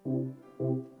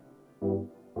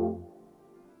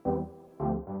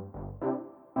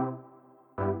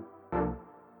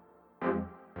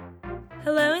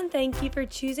Hello and thank you for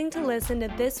choosing to listen to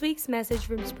this week's message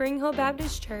from Spring Hill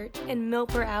Baptist Church in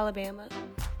Milford, Alabama.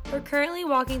 We're currently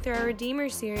walking through our Redeemer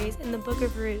series in the book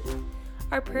of Ruth.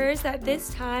 Our prayer is that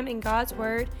this time in God's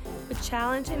Word would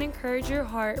challenge and encourage your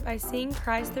heart by seeing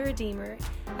Christ the Redeemer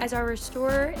as our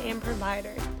restorer and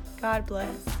provider. God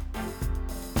bless.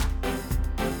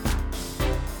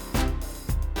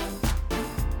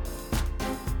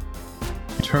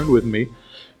 Turn with me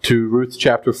to Ruth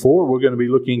chapter 4. We're going to be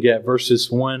looking at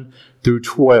verses 1 through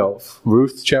 12.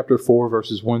 Ruth chapter 4,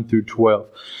 verses 1 through 12.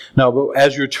 Now,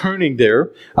 as you're turning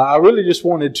there, I really just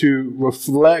wanted to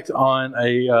reflect on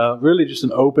really just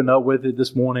an open up with it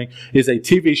this morning is a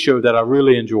TV show that I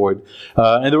really enjoyed.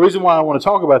 And the reason why I want to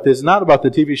talk about this is not about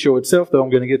the TV show itself, though I'm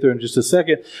going to get there in just a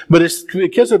second, but it's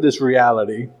because of this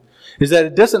reality. Is that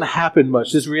it doesn't happen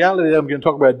much. This reality that I'm going to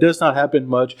talk about does not happen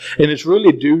much, and it's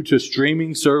really due to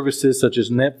streaming services such as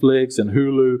Netflix and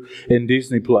Hulu and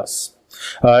Disney Plus.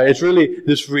 It's really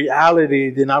this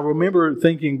reality. And I remember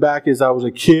thinking back as I was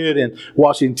a kid and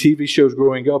watching TV shows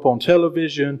growing up on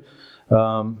television.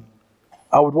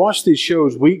 I would watch these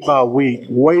shows week by week,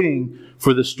 waiting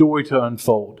for the story to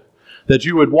unfold. That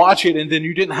you would watch it and then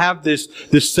you didn't have this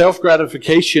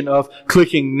self-gratification of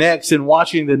clicking next and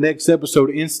watching the next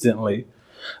episode instantly.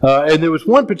 And there was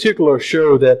one particular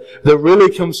show that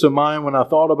really comes to mind when I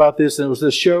thought about this, and it was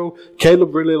this show.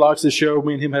 Caleb really likes the show.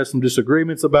 Me and him have some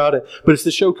disagreements about it, but it's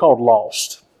the show called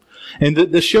Lost. And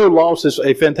the show Lost is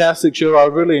a fantastic show. I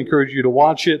really encourage you to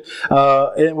watch it.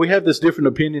 And we have this different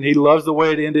opinion. He loves the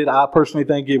way it ended. I personally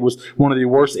think it was one of the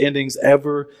worst endings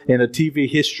ever in a TV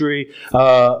history.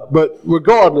 But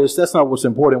regardless, that's not what's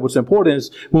important. What's important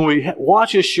is when we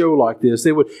watch a show like this,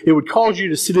 it would cause you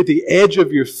to sit at the edge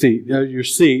of your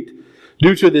seat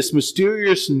due to this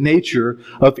mysterious nature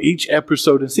of each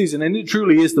episode and season. And it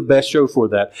truly is the best show for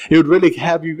that. It would really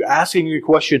have you asking your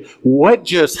question, what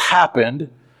just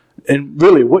happened? And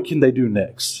really, what can they do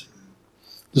next?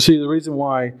 You see, the reason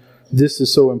why this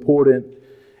is so important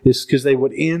is because they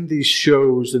would end these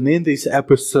shows and end these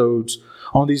episodes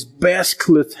on these best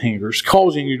cliffhangers,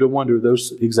 causing you to wonder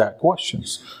those exact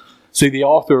questions. See, the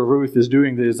author of Ruth is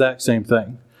doing the exact same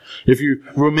thing. If you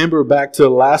remember back to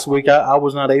last week, I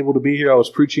was not able to be here. I was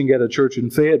preaching at a church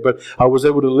in Fayette, but I was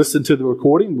able to listen to the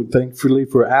recording. Thankfully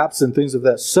for apps and things of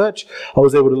that such, I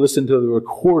was able to listen to the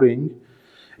recording.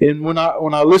 And when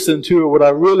I listened to it, what I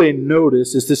really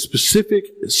noticed is this specific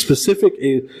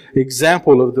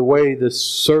example of the way the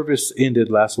service ended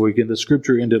last week and the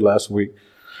scripture ended last week.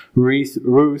 Ruth,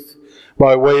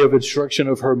 by way of instruction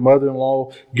of her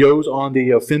mother-in-law, goes on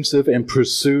the offensive and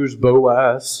pursues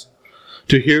Boaz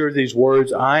to hear these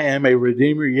words, "I am a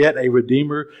redeemer, yet a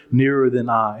redeemer nearer than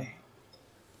I."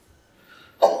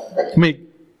 I mean,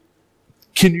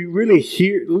 can you really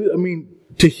hear?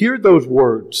 To hear those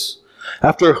words.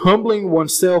 After humbling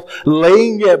oneself,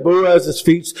 laying at Boaz's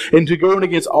feet, and to going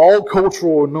against all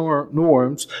cultural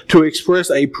norms to express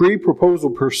a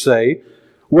pre-proposal per se,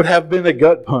 would have been a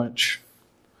gut punch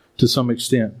to some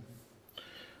extent.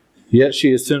 Yet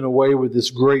she is sent away with this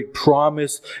great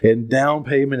promise and down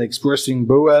payment expressing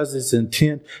Boaz's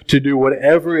intent to do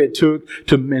whatever it took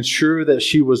to ensure that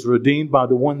she was redeemed by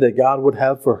the one that God would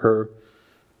have for her.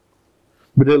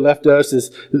 But it left us as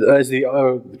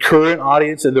the current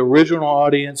audience and the original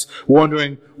audience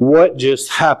wondering what just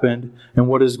happened and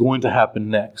what is going to happen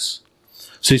next.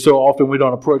 See, so often we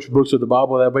don't approach books of the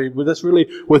Bible that way, but that's really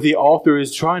what the author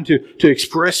is trying to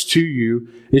express to you.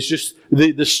 It's just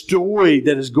the story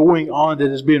that is going on,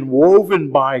 that is being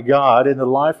woven by God in the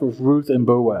life of Ruth and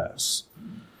Boaz.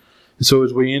 And so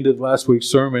as we ended last week's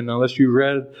sermon, unless you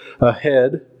read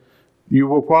ahead, you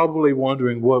were probably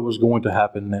wondering what was going to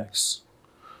happen next.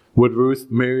 Would Ruth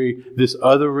marry this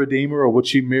other redeemer, or would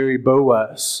she marry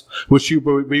Boaz? Would she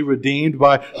be redeemed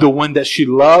by the one that she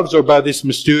loves, or by this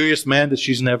mysterious man that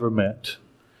she's never met?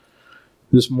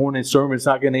 This morning's sermon is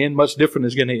not going to end much different.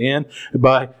 It's going to end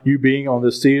by you being on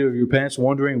the seat of your pants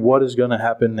wondering what is going to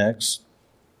happen next.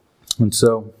 And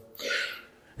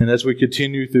as we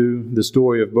continue through the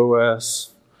story of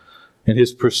Boaz and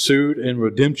his pursuit and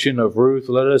redemption of Ruth,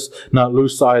 let us not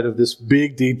lose sight of this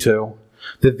big detail,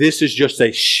 that this is just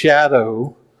a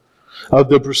shadow of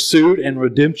the pursuit and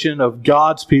redemption of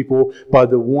God's people by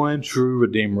the one true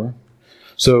Redeemer.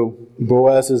 So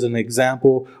Boaz is an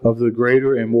example of the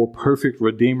greater and more perfect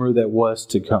Redeemer that was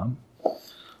to come.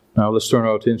 Now let's turn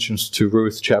our attentions to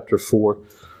Ruth chapter 4,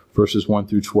 verses 1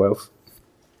 through 12.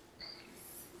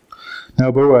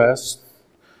 Now Boaz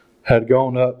had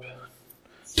gone up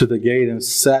to the gate and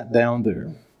sat down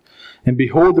there. And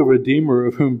behold, the Redeemer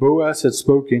of whom Boaz had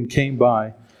spoken came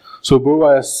by. So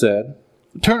Boaz said,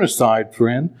 turn aside,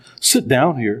 friend. Sit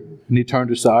down here. And he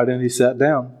turned aside and he sat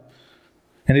down.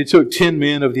 And he took 10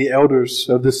 men of the elders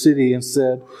of the city and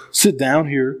said, sit down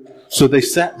here. So they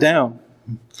sat down.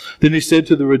 Then he said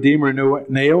to the Redeemer,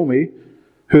 Naomi,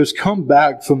 who has come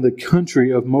back from the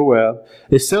country of Moab,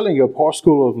 is selling a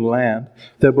parcel of land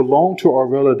that belonged to our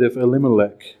relative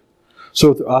Elimelech.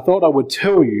 So I thought I would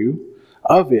tell you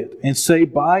of it and say,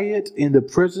 buy it in the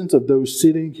presence of those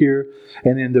sitting here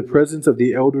and in the presence of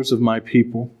the elders of my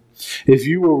people. If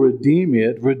you will redeem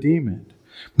it, redeem it.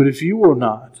 But if you will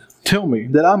not, tell me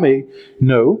that I may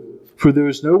know, for there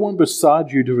is no one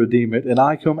beside you to redeem it, and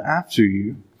I come after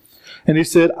you. And he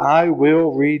said, I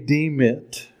will redeem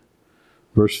it.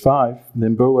 Verse 5,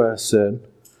 then Boaz said,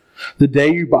 the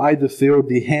day you buy the field,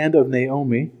 the hand of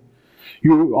Naomi,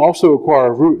 you will also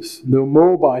acquire Ruth, the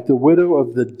Moabite, the widow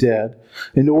of the dead,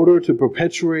 in order to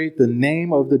perpetuate the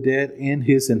name of the dead in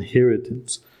his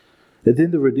inheritance. And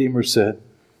then the Redeemer said,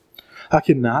 I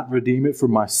cannot redeem it for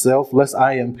myself, lest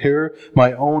I impair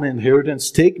my own inheritance.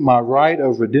 Take my right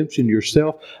of redemption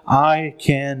yourself. I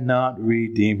cannot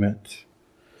redeem it.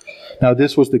 Now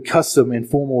this was the custom in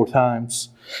former times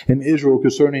in Israel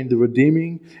concerning the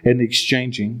redeeming and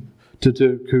exchanging.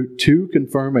 To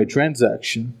confirm a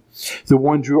transaction, the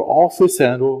one drew off his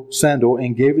sandal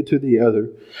and gave it to the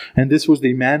other. And this was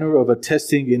the manner of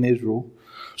attesting in Israel.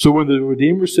 So when the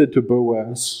Redeemer said to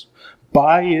Boaz,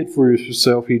 buy it for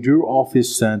yourself, he drew off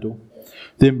his sandal.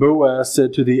 Then Boaz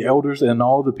said to the elders and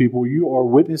all the people, you are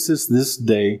witnesses this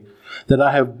day that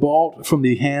I have bought from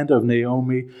the hand of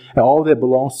Naomi all that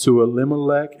belongs to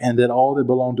Elimelech, and that all that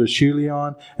belonged to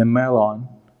Chilion and Mahlon.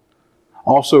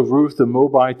 Also Ruth the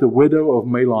Moabite, the widow of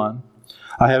Mahlon,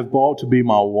 I have bought to be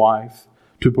my wife,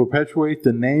 to perpetuate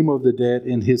the name of the dead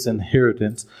in his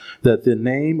inheritance, that the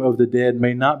name of the dead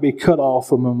may not be cut off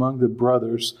from among the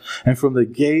brothers, and from the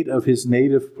gate of his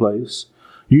native place.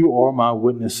 You are my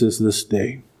witnesses this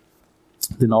day.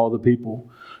 Then all the people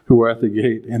who were at the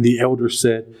gate and the elders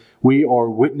said, we are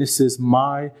witnesses.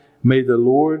 May the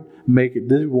Lord make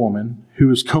this woman who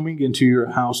is coming into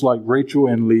your house like Rachel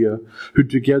and Leah, who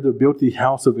together built the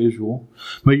house of Israel.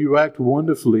 May you act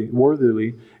wonderfully,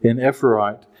 worthily in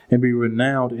Ephraim, and be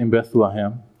renowned in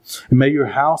Bethlehem. And may your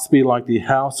house be like the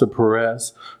house of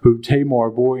Perez, who Tamar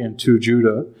bore into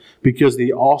Judah, because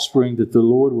the offspring that the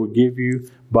Lord will give you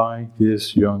by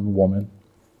this young woman.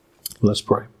 Let's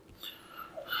pray.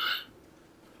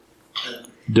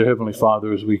 Dear Heavenly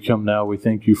Father, as we come now, we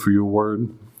thank you for your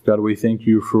word. God, we thank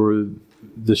you for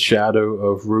the shadow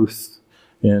of Ruth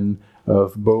and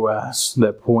of Boaz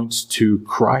that points to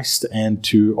Christ and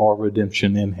to our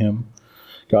redemption in him.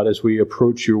 God, as we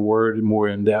approach your word more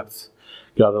in depth,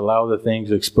 God, allow the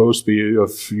things exposed to be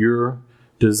of your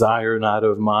desire, not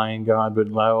of mine, God, but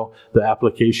allow the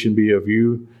application be of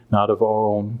you, not of our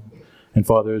own. And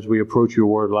Father, as we approach your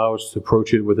word, allow us to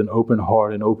approach it with an open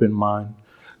heart and open mind.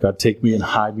 God, take me and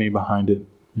hide me behind it.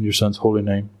 In your Son's holy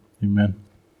name, amen.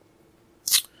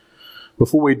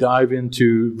 Before we dive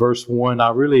into verse 1, I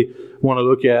really want to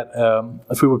look at,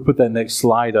 if we would put that next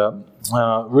slide up,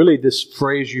 really this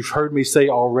phrase you've heard me say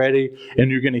already,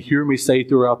 and you're going to hear me say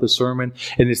throughout the sermon,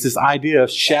 and it's this idea of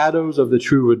shadows of the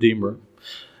true Redeemer.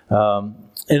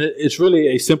 And it's really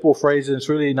a simple phrase, and it's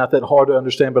really not that hard to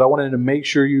understand, but I wanted to make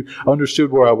sure you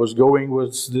understood where I was going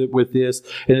with this.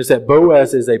 And it's that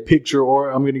Boaz is a picture, or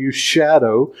I'm going to use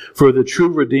shadow, for the true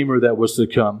Redeemer that was to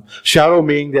come. Shadow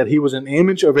meaning that he was an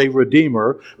image of a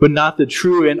Redeemer, but not the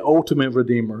true and ultimate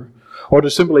Redeemer. Or to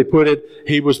simply put it,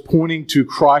 he was pointing to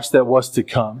Christ that was to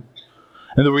come.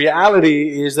 And the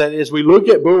reality is that as we look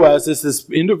at Boaz as this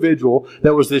individual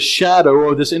that was this shadow,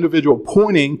 or this individual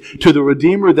pointing to the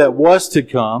Redeemer that was to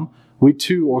come, we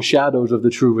too are shadows of the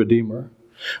true Redeemer.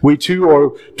 We too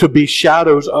are to be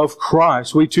shadows of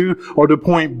Christ. We too are to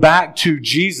point back to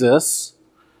Jesus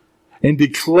and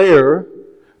declare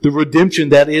the redemption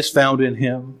that is found in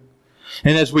him.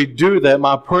 And as we do that,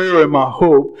 my prayer and my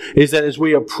hope is that as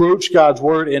we approach God's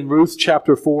Word in Ruth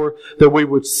chapter 4, that we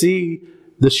would see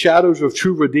the shadows of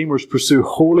true Redeemers pursue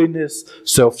holiness,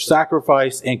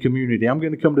 self-sacrifice, and community. I'm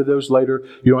going to come to those later.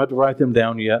 You don't have to write them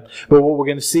down yet. But what we're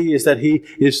going to see is that he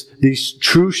is these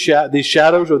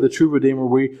shadows of the true Redeemer.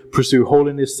 We pursue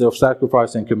holiness,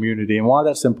 self-sacrifice, and community. And why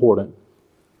that's important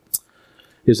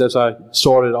is, as I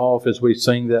started off as we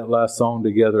sang that last song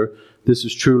together, this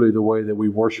is truly the way that we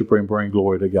worship and bring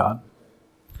glory to God.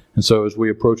 And so as we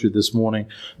approach it this morning,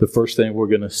 the first thing we're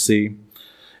going to see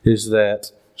is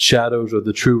that shadows of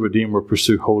the true Redeemer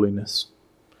pursue holiness.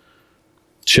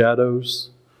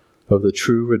 Shadows of the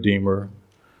true Redeemer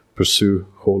pursue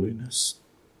holiness.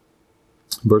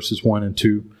 Verses 1 and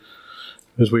 2.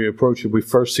 As we approach it, we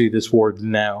first see this word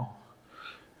now.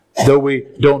 Though we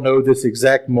don't know this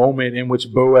exact moment in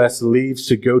which Boaz leaves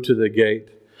to go to the gate,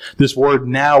 this word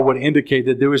now would indicate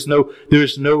that there is no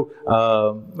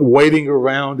waiting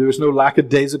around. There is no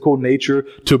lackadaisical nature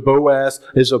to Boaz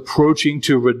is approaching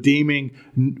to redeeming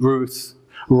Ruth.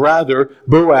 Rather,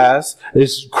 Boaz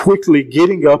is quickly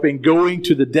getting up and going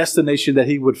to the destination that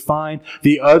he would find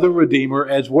the other Redeemer,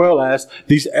 as well as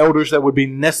these elders that would be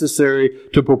necessary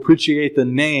to propitiate the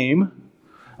name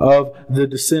of the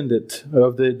descendant,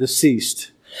 of the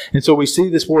deceased. And so we see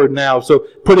this word now. So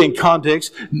put in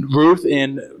context, Ruth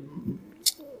and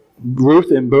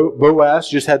Boaz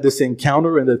just had this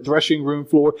encounter in the threshing room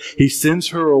floor. He sends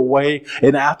her away,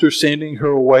 and after sending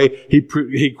her away,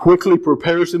 he quickly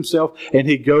prepares himself, and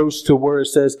he goes to where it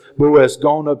says Boaz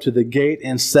gone up to the gate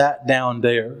and sat down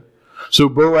there. So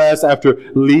Boaz,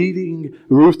 after leading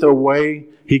Ruth away,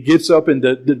 he gets up in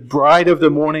the bright of the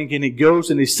morning, and he goes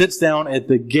and he sits down at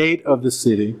the gate of the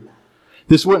city.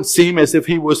 This wouldn't seem as if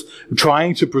he was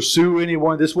trying to pursue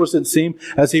anyone. This wouldn't seem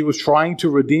as he was trying to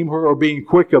redeem her or being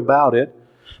quick about it.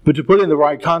 But to put it in the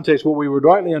right context, what we would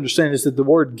rightly understand is that the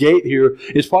word gate here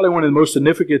is probably one of the most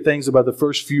significant things about the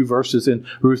first few verses in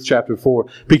Ruth chapter 4.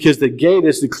 Because the gate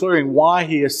is declaring why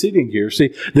he is sitting here.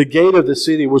 See, the gate of the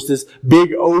city was this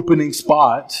big opening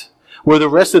spot where the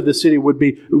rest of the city would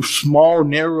be small,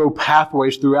 narrow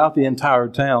pathways throughout the entire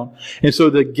town. And so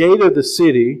the gate of the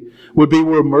city would be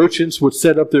where merchants would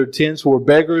set up their tents, where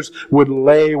beggars would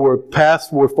lay, where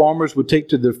farmers would take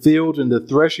to the fields and the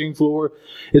threshing floor.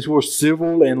 It's where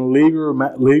civil and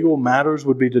legal matters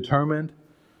would be determined.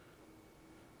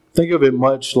 Think of it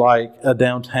much like a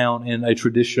downtown in a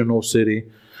traditional city.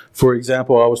 For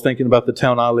example, I was thinking about the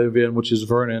town I live in, which is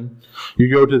Vernon.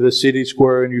 You go to the city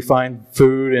square and you find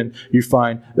food, and you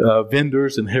find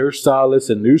vendors and hairstylists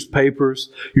and newspapers.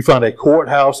 You find a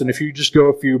courthouse, and if you just go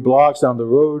a few blocks down the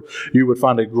road, you would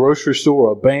find a grocery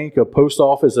store, a bank, a post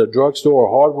office, a drugstore, a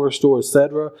hardware store,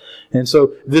 etc. And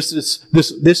so this is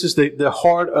the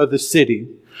heart of the city.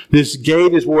 This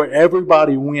gate is where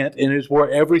everybody went, and is where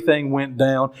everything went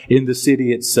down in the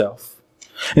city itself.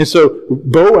 And so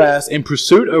Boaz, in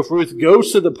pursuit of Ruth,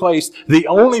 goes to the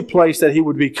only place that he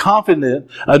would be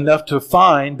confident enough to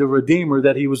find the Redeemer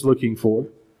that he was looking for.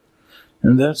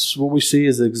 And that's what we see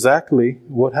is exactly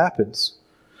what happens.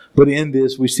 But in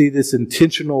this, we see this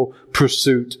intentional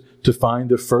pursuit to find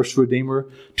the first Redeemer,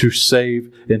 to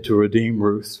save and to redeem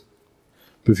Ruth.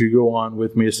 But if you go on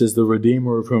with me, it says, the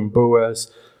Redeemer of whom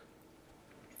Boaz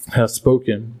has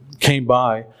spoken came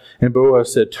by, and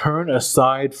Boaz said, "Turn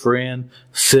aside, friend,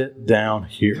 sit down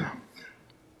here."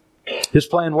 His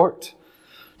plan worked.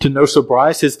 To no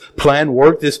surprise, his plan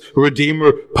worked. This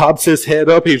Redeemer pops his head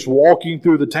up. He's walking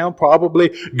through the town,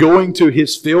 probably going to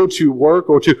his field to work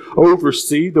or to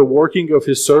oversee the working of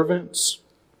his servants.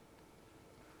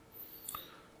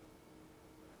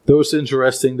 Though it's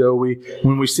interesting, though,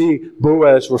 when we see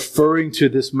Boaz referring to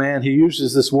this man, he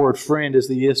uses this word friend as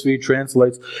the ESV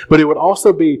translates, but it would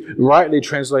also be rightly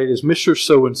translated as Mr.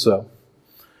 So-and-so.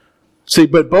 See,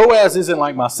 but Boaz isn't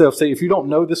like myself. See, if you don't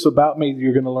know this about me,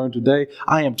 you're going to learn today.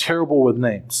 I am terrible with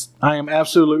names. I am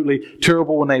absolutely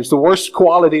terrible with names. The worst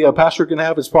quality a pastor can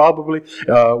have is probably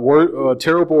a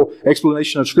terrible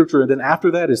explanation of Scripture, and then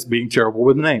after that is being terrible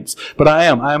with names. But I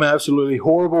am absolutely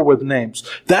horrible with names.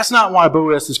 That's not why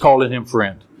Boaz is calling him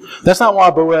friend. That's not why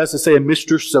Boaz is saying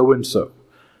Mr. So-and-so.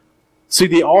 See,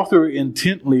 the author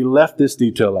intently left this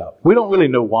detail out. We don't really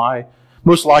know why.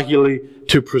 Most likely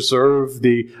to preserve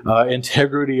the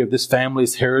integrity of this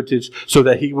family's heritage so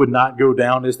that he would not go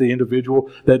down as the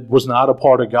individual that was not a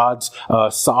part of God's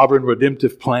sovereign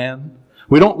redemptive plan.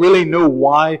 We don't really know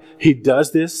why he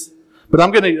does this. But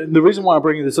the reason why I'm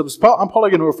bringing this up is I'm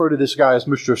probably going to refer to this guy as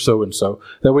Mr. So-and-so,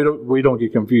 that we don't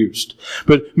get confused.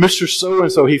 But Mr.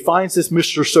 So-and-so, he finds this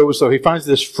Mr. So-and-so, he finds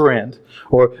this friend,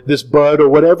 or this bud, or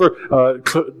whatever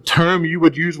term you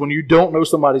would use when you don't know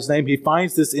somebody's name. He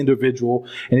finds this individual,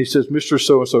 and he says, Mr.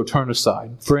 So-and-so, turn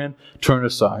aside. Friend, turn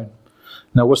aside.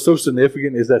 Now, what's so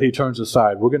significant is that he turns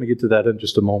aside. We're going to get to that in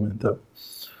just a moment, though.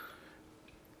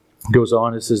 It goes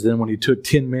on, it says, then when he took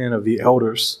 10 men of the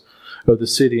elders of the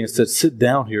city and said, sit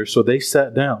down here. So they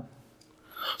sat down.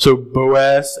 So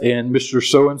Boaz and Mr.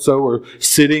 So-and-so are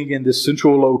sitting in this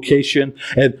central location.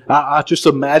 And I just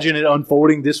imagine it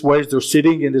unfolding this way as they're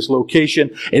sitting in this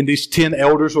location, and these 10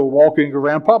 elders are walking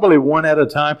around, probably one at a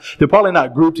time. They're probably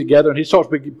not grouped together. And he starts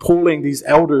pulling these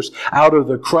elders out of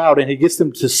the crowd, and he gets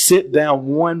them to sit down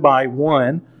one by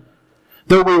one.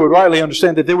 Though we would rightly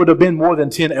understand that there would have been more than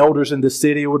 10 elders in this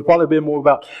city. It would probably have been more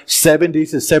about 70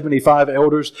 to 75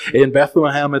 elders in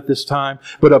Bethlehem at this time.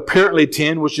 But apparently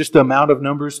 10 was just the amount of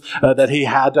numbers that he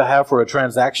had to have for a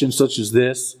transaction such as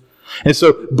this. And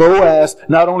so Boaz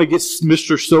not only gets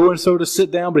Mr. So-and-so to sit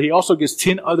down, but he also gets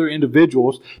 10 other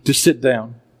individuals to sit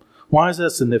down. Why is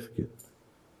that significant?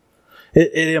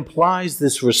 It implies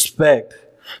this respect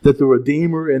that the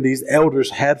Redeemer and these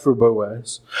elders had for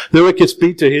Boaz. Though it could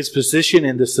speak to his position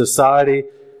in the society,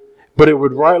 but it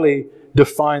would rightly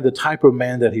define the type of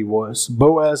man that he was.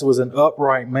 Boaz was an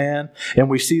upright man, and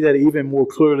we see that even more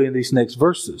clearly in these next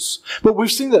verses. But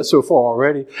we've seen that so far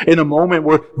already. In a moment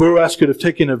where Boaz could have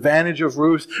taken advantage of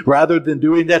Ruth, rather than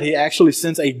doing that, he actually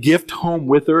sends a gift home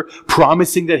with her,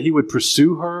 promising that he would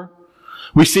pursue her.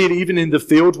 We see it even in the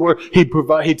fields where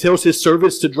he tells his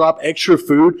servants to drop extra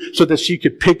food so that she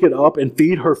could pick it up and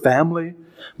feed her family.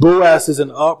 Boaz is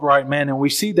an upright man, and we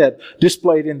see that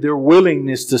displayed in their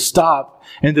willingness to stop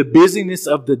in the busyness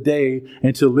of the day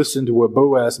and to listen to what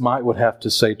Boaz would have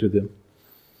to say to them.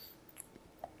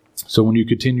 So when you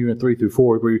continue in 3 through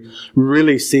 4, we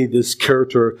really see this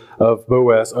character of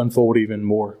Boaz unfold even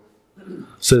more. It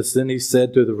says, then he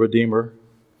said to the Redeemer,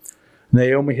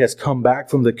 Naomi has come back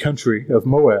from the country of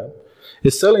Moab,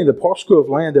 is selling the parcel of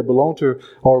land that belonged to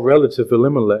our relative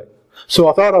Elimelech. So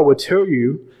I thought I would tell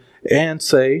you and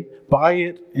say, buy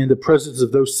it in the presence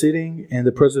of those sitting and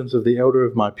the presence of the elder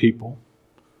of my people.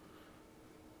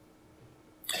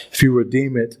 If you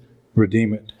redeem it,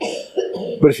 redeem it.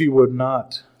 But if you would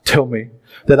not, tell me,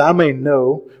 that I may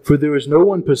know, for there is no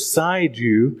one beside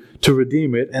you to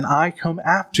redeem it, and I come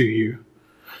after you.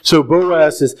 So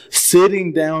Boaz is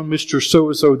sitting down Mr.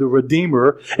 So-and-so, the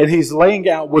Redeemer, and he's laying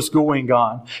out what's going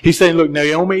on. He's saying, look,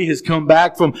 Naomi has come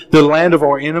back from the land of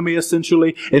our enemy,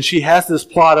 essentially, and she has this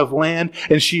plot of land,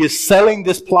 and she is selling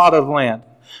this plot of land.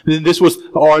 And this was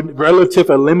our relative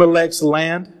Elimelech's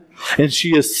land, and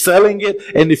she is selling it,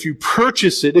 and if you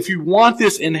purchase it, if you want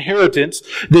this inheritance,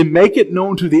 then make it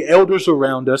known to the elders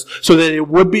around us so that it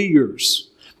would be yours.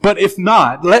 But if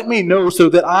not, let me know so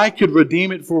that I could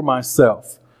redeem it for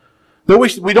myself. Though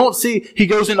we don't see, he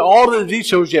goes into all of the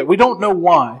details yet. We don't know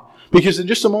why. Because in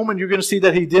just a moment, you're going to see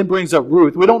that he then brings up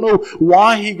Ruth. We don't know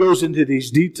why he goes into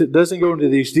these doesn't go into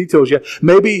these details yet.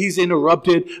 Maybe he's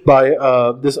interrupted by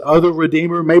this other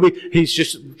Redeemer. Maybe he's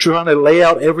just trying to lay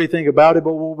out everything about it.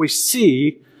 But what we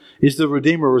see is the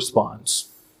Redeemer responds.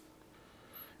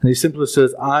 And he simply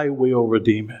says, I will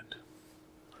redeem it.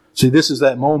 See, this is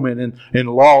that moment in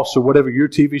Lost or whatever your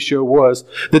TV show was,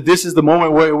 that this is the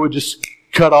moment where it would just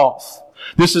cut off.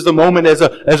 This is the moment as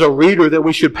a reader that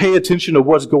we should pay attention to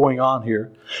what's going on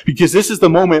here. Because this is the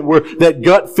moment where that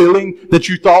gut feeling that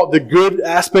you thought the good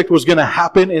aspect was going to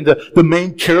happen in the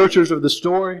main characters of the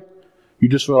story, you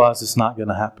just realize it's not going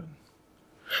to happen.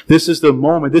 This is the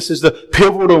moment, this is the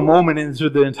pivotal moment into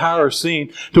the entire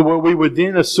scene to where we would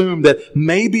then assume that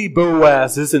maybe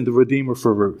Boaz isn't the Redeemer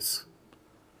for Ruth.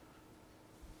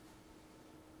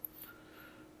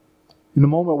 In a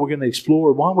moment, we're going to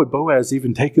explore why would Boaz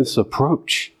even take this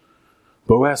approach?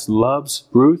 Boaz loves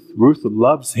Ruth. Ruth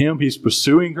loves him. He's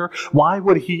pursuing her. Why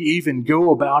would he even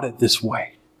go about it this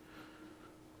way?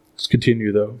 Let's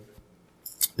continue, though.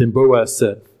 Then Boaz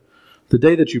said, the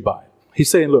day that you buy it. He's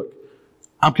saying, look,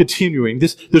 I'm continuing.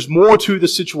 There's more to the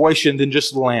situation than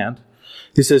just land.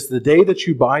 He says, the day that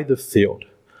you buy the field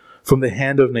from the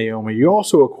hand of Naomi, you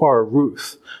also acquire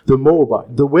Ruth, the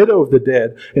Moabite, the widow of the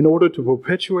dead, in order to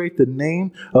perpetuate the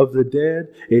name of the dead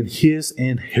in his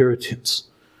inheritance.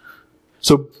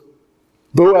 So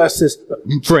Boaz says,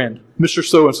 friend, Mr.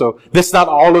 So-and-so, that's not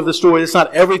all of the story. That's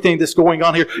not everything that's going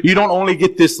on here. You don't only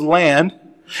get this land.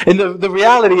 And the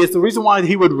reality is the reason why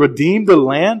he would redeem the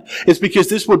land is because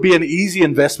this would be an easy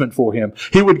investment for him.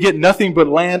 He would get nothing but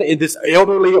land in this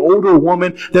elderly, older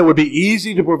woman that would be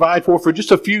easy to provide for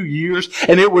just a few years,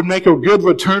 and it would make a good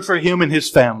return for him and his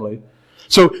family.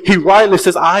 So he rightly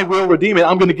says, I will redeem it.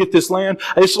 I'm going to get this land.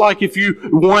 It's like if you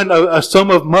won a sum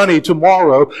of money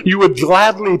tomorrow, you would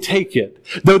gladly take it.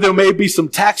 Though there may be some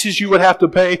taxes you would have to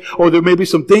pay, or there may be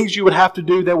some things you would have to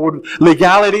do that would,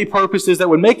 legality purposes, that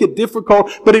would make it difficult,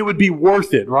 but it would be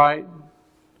worth it, right?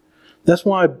 That's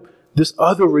why this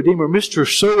other Redeemer, Mr.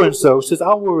 So-and-so, says,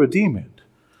 I will redeem it.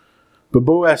 But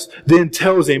Boaz then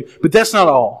tells him, but that's not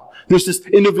all. There's this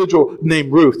individual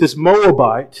named Ruth, this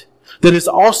Moabite, that is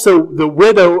also the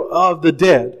widow of the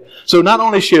dead. So not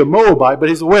only is she a Moabite, but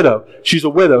he's a widow. She's a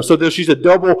widow. So she's a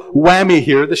double whammy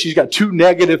here, that she's got two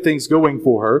negative things going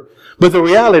for her. But the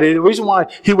reality, the reason why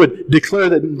he would declare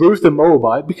that Ruth the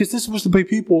Moabite, because this is what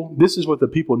the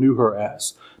people knew her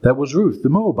as. That was Ruth the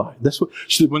Moabite. That's what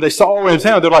when they saw her in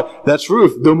town, they're like, that's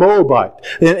Ruth the Moabite.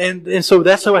 And so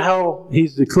that's how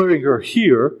he's declaring her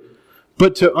here.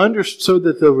 But so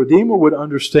that the Redeemer would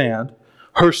understand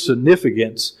her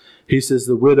significance, he says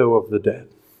the widow of the dead.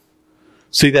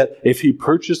 See that if he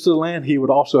purchased the land, he would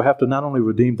also have to not only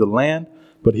redeem the land,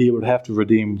 but he would have to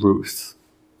redeem Ruth.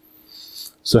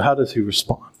 So how does he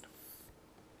respond?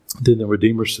 Then the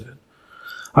Redeemer said,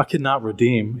 I cannot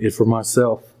redeem it for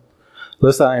myself,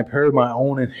 lest I inherit my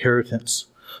own inheritance.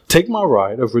 Take my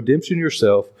right of redemption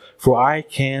yourself, for I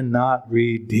cannot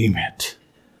redeem it.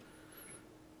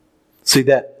 See,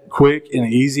 that quick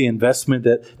and easy investment,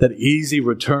 that easy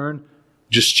return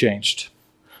just changed.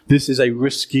 This is a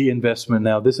risky investment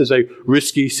now. This is a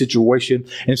risky situation.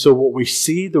 And so what we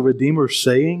see the Redeemer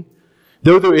saying,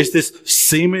 though there is this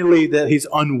seemingly that he's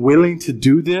unwilling to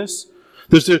do this,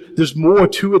 there's more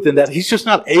to it than that. He's just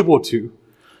not able to.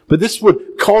 But this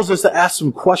would cause us to ask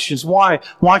some questions. Why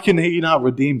can he not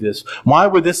redeem this? Why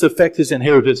would this affect his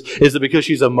inheritance? Is it because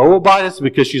she's a Moabite? Is it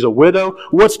because she's a widow?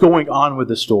 What's going on with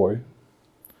the story?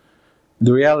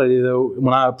 The reality, though,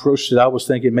 when I approached it, I was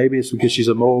thinking maybe it's because she's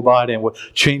a Moabite and would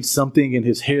change something in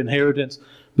his inheritance.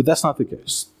 But that's not the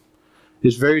case.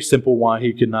 It's very simple why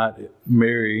he could not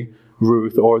marry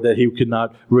Ruth, or that he could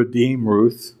not redeem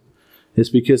Ruth. It's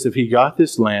because if he got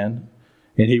this land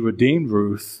and he redeemed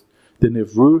Ruth, then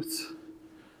if Ruth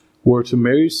were to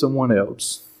marry someone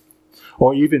else,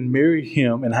 or even marry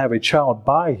him and have a child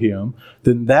by him,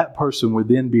 then that person would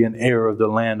then be an heir of the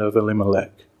land of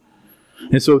Elimelech.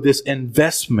 And so this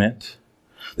investment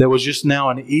that was just now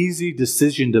an easy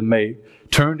decision to make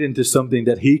turned into something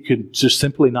that he could just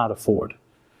simply not afford.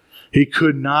 He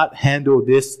could not handle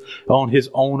this on his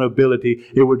own ability.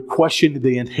 It would question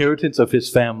the inheritance of his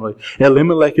family.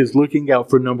 Elimelech is looking out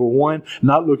for number one,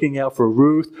 not looking out for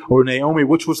Ruth or Naomi,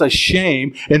 which was a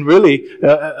shame and really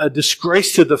a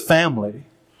disgrace to the family.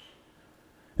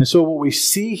 And so what we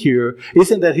see here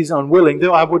isn't that he's unwilling,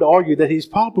 though I would argue that he's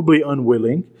probably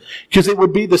unwilling, because it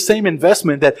would be the same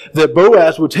investment that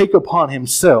Boaz would take upon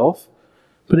himself.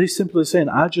 But he's simply saying,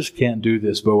 I just can't do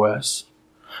this, Boaz.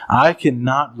 I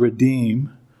cannot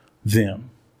redeem them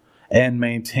and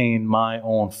maintain my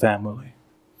own family.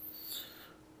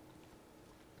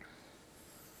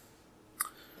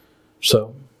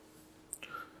 So,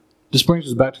 this brings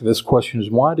us back to this question: is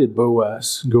why did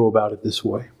Boaz go about it this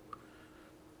way?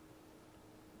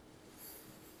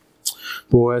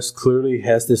 Boaz clearly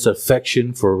has this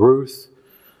affection for Ruth.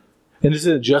 And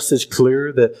isn't it just as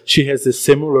clear that she has this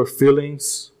similar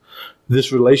feelings?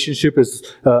 This relationship is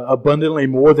abundantly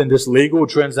more than this legal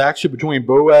transaction between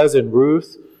Boaz and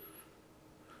Ruth.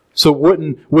 So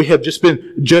wouldn't we have just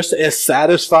been just as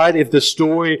satisfied if the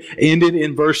story ended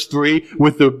in verse 3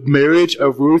 with the marriage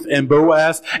of Ruth and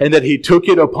Boaz, and that he took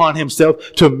it upon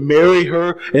himself to marry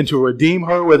her and to redeem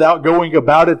her without going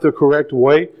about it the correct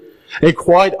way? And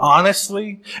quite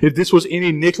honestly, if this was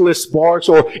any Nicholas Sparks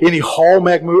or any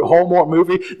Hallmark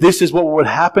movie, this is what would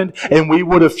happen, and we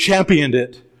would have championed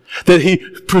it. That he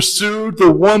pursued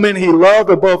the woman he loved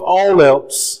above all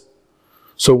else.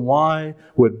 So why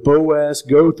would Boaz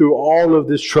go through all of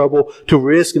this trouble to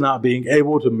risk not being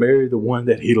able to marry the one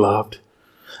that he loved?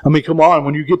 I mean, come on,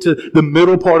 when you get to the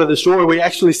middle part of the story, we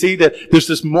actually see that there's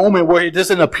this moment where it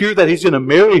doesn't appear that he's going to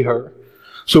marry her.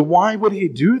 So why would he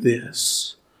do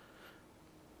this?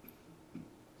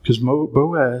 Because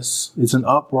Boaz is an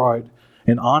upright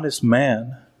and honest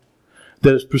man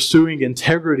that is pursuing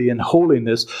integrity and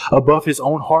holiness above his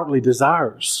own heartly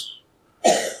desires.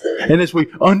 And as we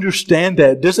understand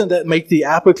that, doesn't that make the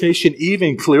application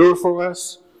even clearer for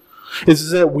us?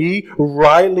 Is that we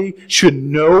rightly should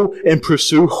know and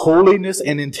pursue holiness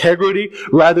and integrity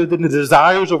rather than the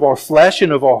desires of our flesh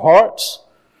and of our hearts?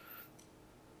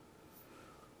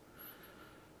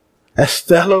 As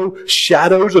fellow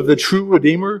shadows of the true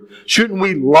Redeemer, shouldn't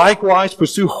we likewise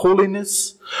pursue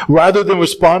holiness rather than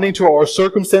responding to our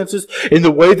circumstances in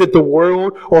the way that the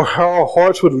world or how our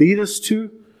hearts would lead us to?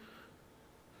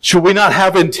 Should we not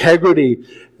have integrity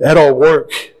at our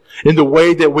work in the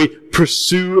way that we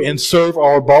pursue and serve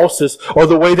our bosses or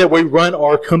the way that we run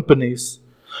our companies?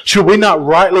 Should we not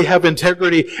rightly have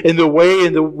integrity in the way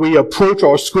that we approach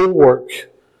our schoolwork?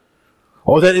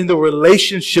 Or that in the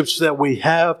relationships that we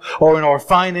have, or in our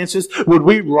finances, would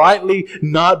we rightly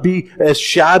not be as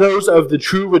shadows of the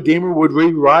true Redeemer? Would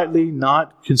we rightly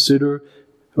not consider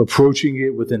approaching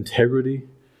it with integrity?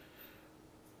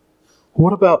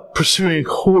 What about pursuing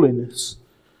holiness?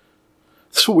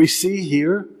 That's what we see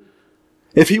here.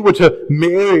 If he were to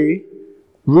marry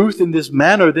Ruth in this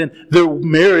manner, then their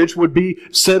marriage would be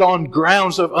set on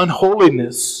grounds of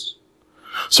unholiness.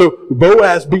 So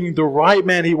Boaz, being the right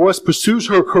man he was, pursues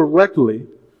her correctly.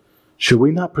 Should we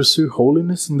not pursue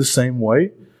holiness in the same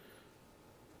way?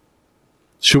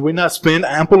 Should we not spend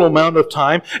ample amount of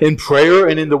time in prayer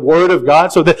and in the Word of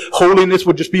God so that holiness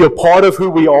would just be a part of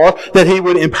who we are, that He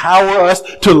would empower us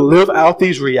to live out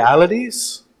these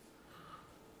realities?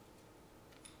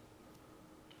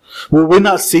 Will we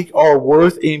not seek our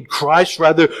worth in Christ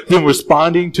rather than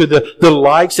responding to the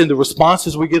likes and the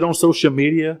responses we get on social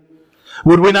media?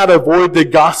 Would we not avoid the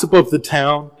gossip of the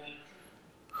town?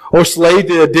 Or slay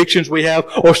the addictions we have,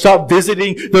 or stop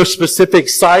visiting those specific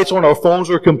sites on our phones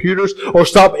or computers, or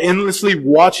stop endlessly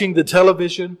watching the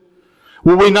television?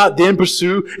 Will we not then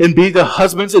pursue and be the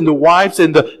husbands and the wives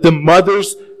and the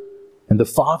mothers and the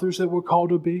fathers that we're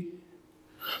called to be?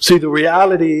 See, the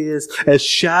reality is, as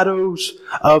shadows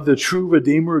of the true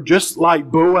Redeemer, just like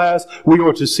Boaz, we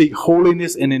are to seek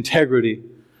holiness and integrity.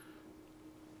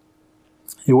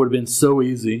 It would have been so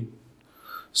easy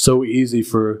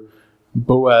for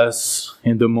Boaz,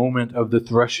 in the moment of the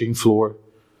threshing floor,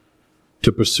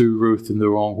 to pursue Ruth in the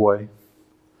wrong way.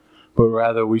 But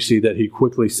rather we see that he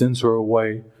quickly sends her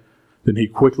away. Then he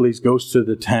quickly goes to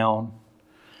the town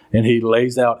and he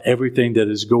lays out everything that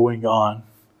is going on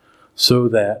so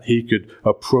that he could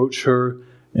approach her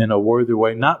in a worthy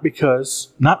way. Not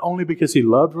only because he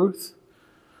loved Ruth,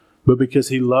 but because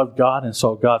he loved God and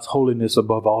saw God's holiness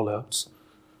above all else.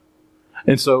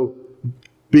 And so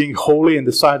being holy in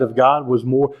the sight of God was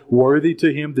more worthy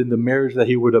to him than the marriage that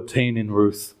he would obtain in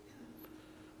Ruth.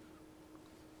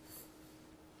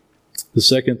 The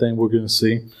second thing we're going to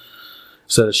see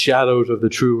is that as shadows of the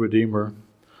true Redeemer,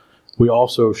 we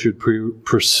also should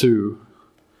pursue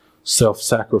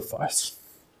self-sacrifice.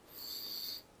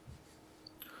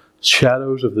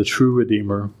 Shadows of the true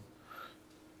Redeemer,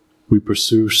 we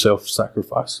pursue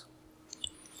self-sacrifice.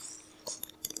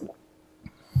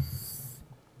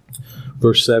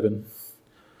 Verse 7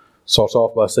 starts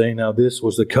off by saying, "Now this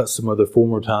was the custom of the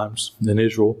former times in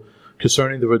Israel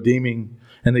concerning the redeeming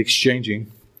and the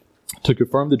exchanging. To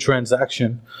confirm the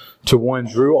transaction, to one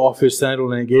drew off his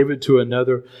sandal and gave it to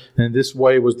another, and this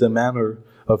way was the manner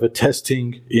of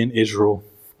attesting in Israel."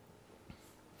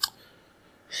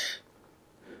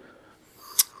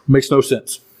 Makes no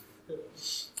sense.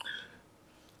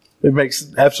 It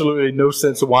makes absolutely no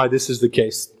sense of why this is the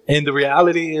case. And the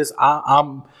reality is,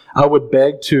 I would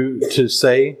beg to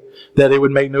say that it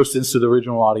would make no sense to the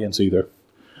original audience either.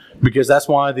 Because that's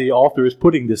why the author is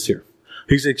putting this here.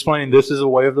 He's explaining this is a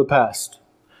way of the past.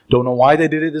 Don't know why they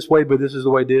did it this way, but this is the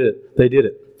way they did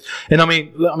it. And I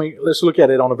mean, let's look at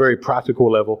it on a very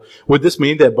practical level. Would this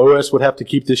mean that Boaz would have to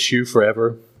keep this shoe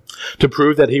forever to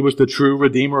prove that he was the true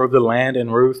Redeemer of the land in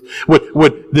Ruth?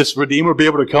 Would this Redeemer be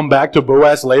able to come back to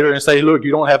Boaz later and say, "Look,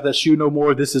 you don't have that shoe no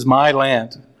more. This is my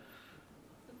land"?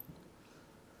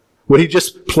 Would he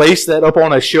just place that up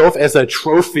on a shelf as a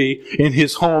trophy in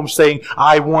his home saying,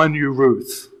 "I won you,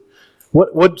 Ruth"?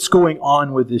 What's going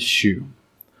on with this shoe?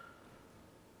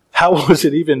 How was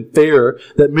it even fair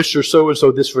that Mr.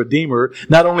 So-and-so, this Redeemer,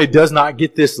 not only does not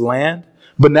get this land,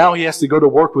 but now he has to go to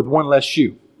work with one less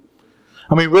shoe?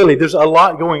 I mean, really, there's a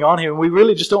lot going on here, and we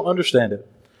really just don't understand it.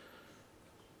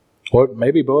 Or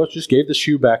maybe Boaz just gave the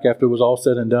shoe back after it was all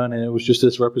said and done, and it was just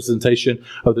this representation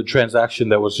of the transaction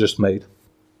that was just made.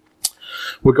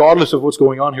 Regardless of what's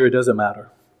going on here, it doesn't matter.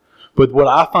 But what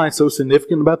I find so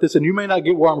significant about this, and you may not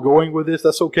get where I'm going with this,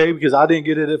 that's okay, because I didn't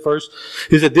get it at first,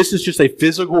 is that this is just a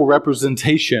physical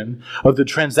representation of the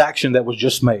transaction that was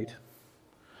just made.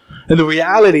 And the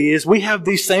reality is we have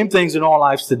these same things in our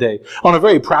lives today. On a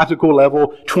very practical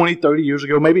level, 20, 30 years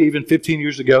ago, maybe even 15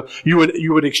 years ago, you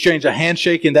would exchange a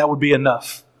handshake and that would be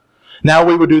enough. Now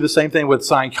we would do the same thing with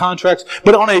signed contracts.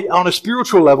 But on a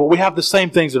spiritual level, we have the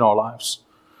same things in our lives.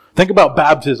 Think about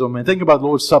baptism and think about the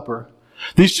Lord's Supper.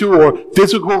 These two are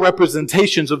physical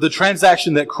representations of the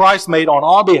transaction that Christ made on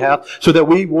our behalf so that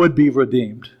we would be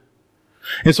redeemed.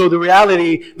 And so the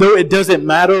reality, though it doesn't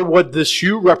matter what the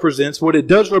shoe represents, what it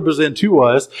does represent to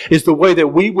us is the way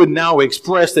that we would now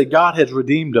express that God has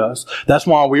redeemed us. That's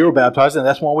why we were baptized and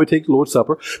that's why we take the Lord's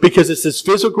Supper, because it's this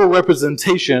physical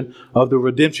representation of the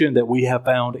redemption that we have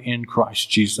found in Christ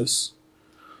Jesus.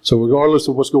 So regardless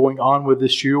of what's going on with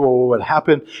this shoe or what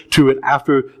happened to it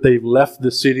after they've left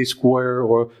the city square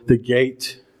or the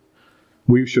gate,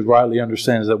 we should rightly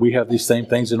understand is that we have these same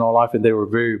things in our life and they were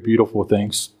very beautiful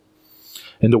things.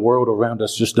 And the world around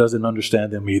us just doesn't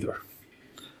understand them either.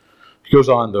 It goes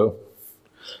on though.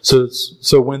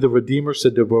 So when the Redeemer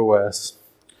said to Boaz,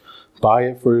 "Buy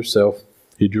it for yourself,"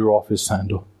 he drew off his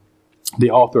sandal.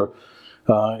 The author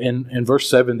in verse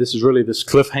 7, this is really this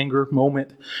cliffhanger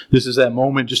moment. This is that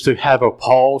moment just to have a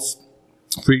pause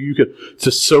for you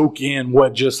to soak in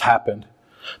what just happened.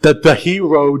 That the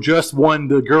hero just won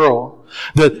the girl.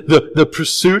 The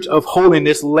pursuit of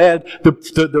holiness led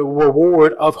the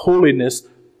reward of holiness.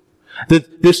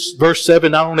 That this verse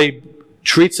 7 not only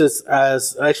treats us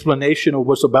as an explanation of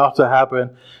what's about to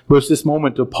happen, but it's this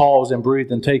moment to pause and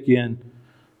breathe and take in.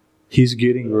 He's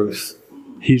getting Ruth.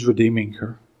 He's redeeming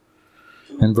her.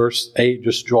 And verse 8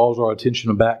 just draws our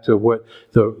attention back to what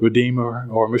the Redeemer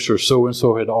or Mr.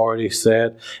 So-and-so had already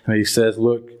said. And he says,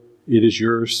 look, it is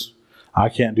yours. I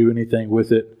can't do anything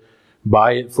with it.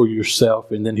 Buy it for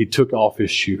yourself. And then he took off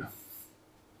his shoe.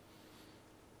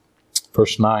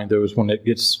 Verse 9, there was one that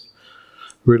gets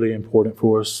really important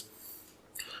for us.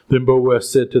 Then Boaz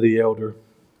said to the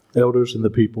elders and the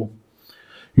people,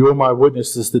 you are my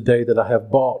witnesses the day that I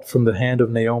have bought from the hand of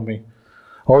Naomi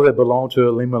all that belonged to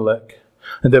Elimelech,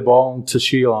 and that belonged to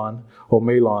Chilion or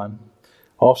Mahlon.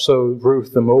 Also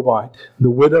Ruth the Moabite, the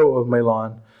widow of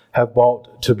Mahlon, have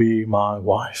bought to be my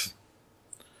wife.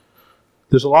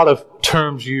 There's a lot of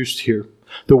terms used here.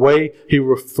 The way he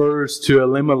refers to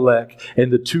Elimelech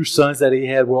and the two sons that he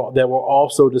had that were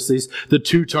also deceased, the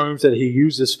two terms that he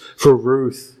uses for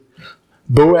Ruth.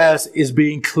 Boaz is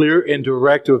being clear and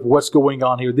direct with what's going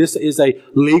on here. This is a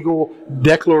legal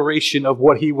declaration of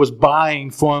what he was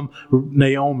buying from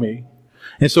Naomi.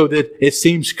 And so that it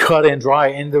seems cut and dry.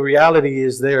 And the reality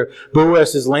is there.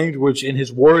 Boaz's language and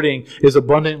his wording is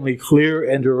abundantly clear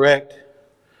and direct.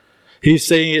 He's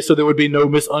saying it so there would be no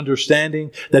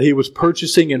misunderstanding that he was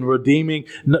purchasing and redeeming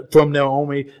from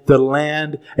Naomi the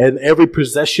land and every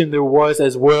possession there was,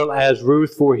 as well as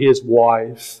Ruth for his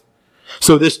wife.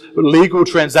 So this legal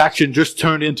transaction just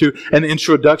turned into an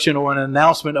introduction or an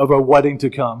announcement of a wedding to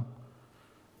come.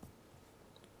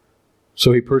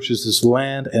 So he purchases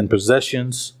land and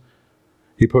possessions.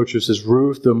 He purchases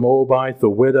Ruth, the Moabite, the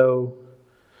widow.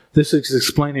 This is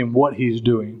explaining what he's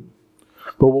doing.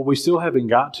 But what we still haven't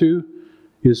got to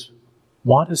is,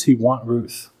 why does he want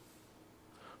Ruth?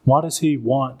 Why does he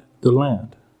want the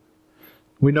land?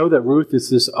 We know that Ruth is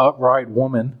this upright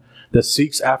woman that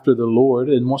seeks after the Lord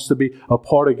and wants to be a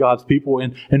part of God's people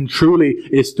and truly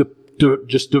is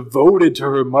just devoted to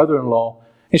her mother-in-law.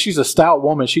 And she's a stout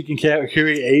woman. She can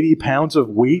carry 80 pounds of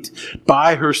wheat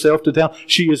by herself to town.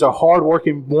 She is a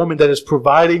hardworking woman that is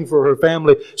providing for her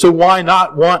family. So why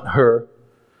not want her?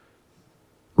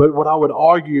 But what I would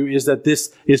argue is that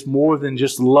this is more than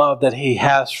just love that he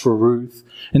has for Ruth.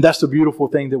 And that's the beautiful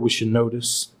thing that we should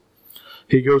notice.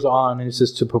 He goes on and he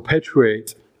says to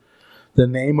perpetuate the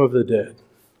name of the dead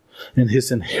and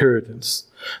his inheritance,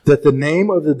 that the name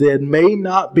of the dead may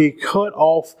not be cut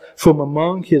off from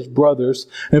among his brothers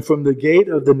and from the gate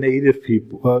of the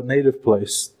native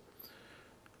place.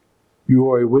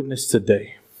 You are a witness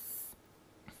today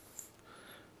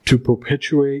to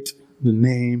perpetuate the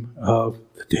name of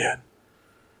the dead.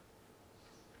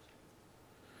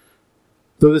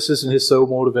 Though this isn't his sole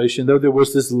motivation, though there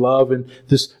was this love and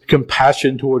this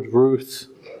compassion towards Ruth,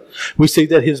 we see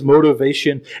that his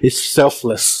motivation is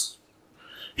selfless.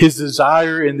 His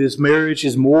desire in this marriage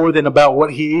is more than about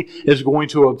what he is going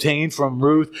to obtain from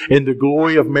Ruth and the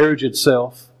glory of marriage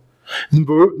itself.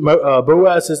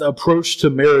 Boaz's approach to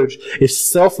marriage is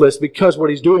selfless because what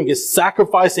he's doing is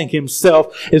sacrificing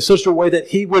himself in such a way that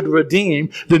he would redeem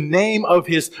the name of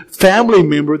his family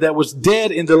member that was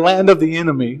dead in the land of the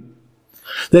enemy.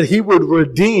 That he would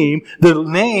redeem the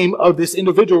name of this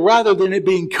individual rather than it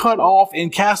being cut off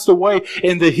and cast away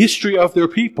in the history of their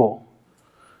people.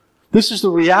 This is the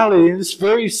reality, and it's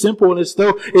very simple, and as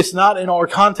though it's not in our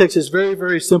context, it's very,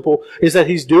 very simple, is that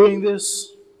he's doing this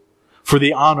for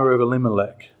the honor of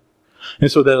Elimelech.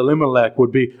 And so that Elimelech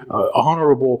would be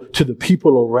honorable to the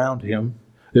people around him.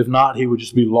 If not, he would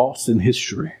just be lost in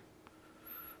history.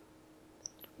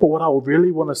 But what I would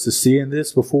really want us to see in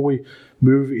this before we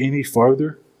move any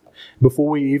further, before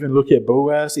we even look at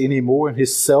Boaz anymore and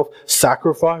his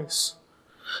self-sacrifice,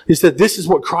 is that this is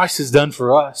what Christ has done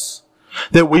for us.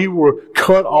 That we were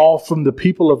cut off from the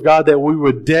people of God, that we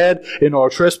were dead in our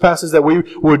trespasses, that we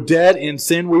were dead in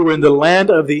sin. We were in the land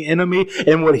of the enemy.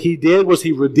 And what he did was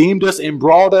he redeemed us and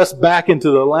brought us back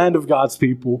into the land of God's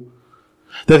people.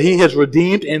 That he has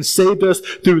redeemed and saved us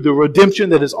through the redemption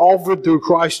that is offered through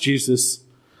Christ Jesus.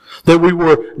 That we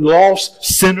were lost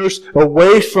sinners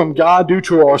away from God due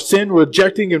to our sin,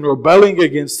 rejecting and rebelling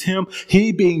against him.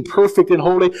 He, being perfect and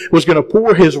holy, was going to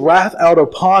pour his wrath out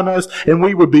upon us, and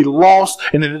we would be lost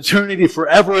in an eternity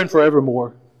forever and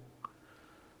forevermore.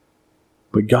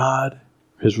 But God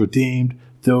has redeemed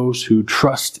those who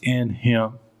trust in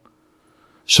him.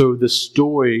 So the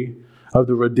story of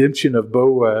the redemption of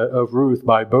Ruth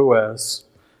by Boaz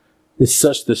is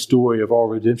such the story of our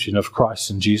redemption of Christ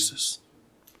and Jesus.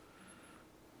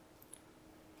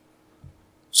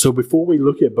 So before we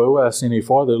look at Boaz any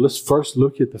farther, let's first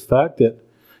look at the fact that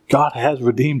God has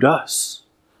redeemed us.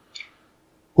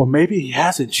 Or maybe He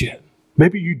hasn't yet.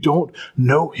 Maybe you don't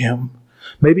know Him.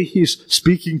 Maybe He's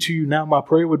speaking to you now. My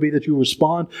prayer would be that you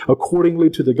respond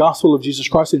accordingly to the gospel of Jesus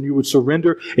Christ and you would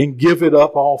surrender and give it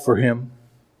up all for Him.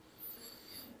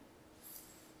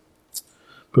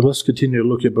 But let's continue to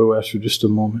look at Boaz for just a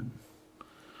moment.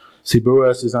 See,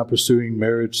 Boaz is not pursuing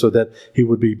marriage so that he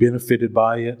would be benefited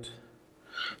by it.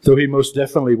 Though he most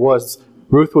definitely was.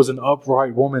 Ruth was an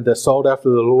upright woman that sought after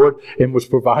the Lord and was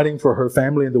providing for her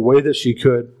family in the way that she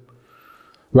could.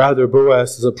 Rather,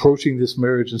 Boaz is approaching this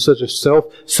marriage in such a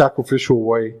self-sacrificial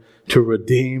way to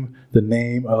redeem the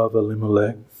name of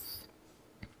Elimelech.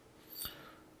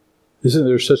 Isn't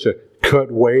there such a cut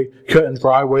and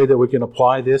dry way that we can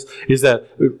apply this? Is that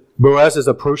Boaz's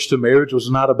approach to marriage was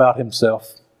not about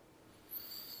himself.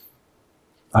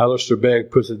 Alistair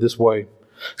Begg puts it this way.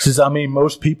 He says,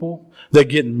 most people that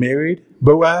get married,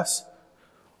 Boaz,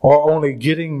 are only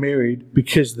getting married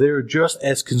because they're just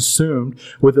as consumed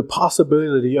with the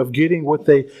possibility of getting what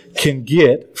they can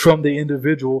get from the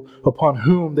individual upon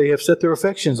whom they have set their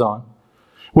affections on.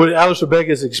 What Alistair Begg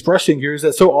is expressing here is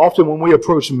that so often when we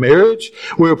approach marriage,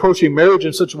 we're approaching marriage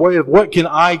in such a way of what can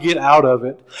I get out of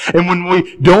it? And when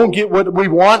we don't get what we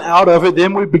want out of it,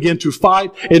 then we begin to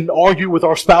fight and argue with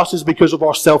our spouses because of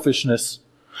our selfishness.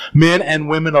 Men and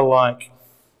women alike.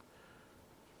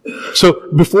 So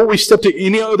before we step to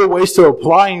any other ways to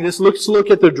applying this, let's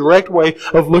look at the direct way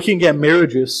of looking at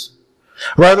marriages.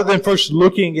 Rather than first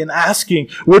looking and asking,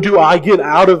 what do I get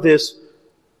out of this?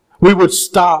 We would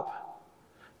stop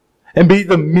and be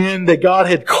the men that God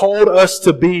had called us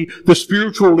to be, the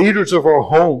spiritual leaders of our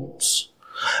homes.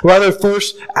 Rather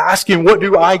first asking, what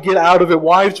do I get out of it?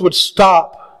 Wives would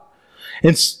stop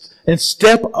and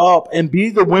step up and be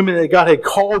the women that God had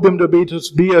called them to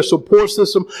be a support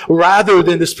system rather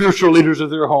than the spiritual leaders of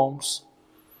their homes.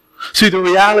 See, the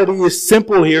reality is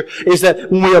simple here, is that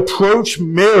when we approach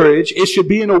marriage, it should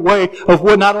be in a way of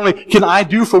what not only can I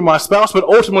do for my spouse, but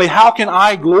ultimately how can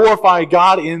I glorify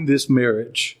God in this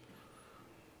marriage?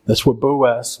 That's what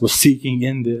Boaz was seeking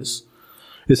in this,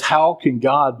 is how can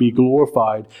God be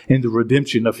glorified in the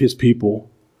redemption of His people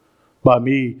by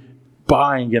me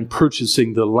buying and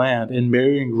purchasing the land and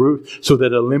marrying Ruth so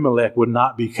that Elimelech would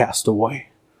not be cast away.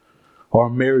 Our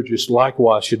marriages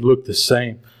likewise should look the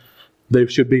same. There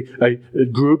should be a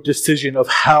group decision of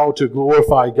how to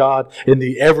glorify God in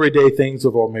the everyday things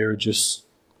of our marriages.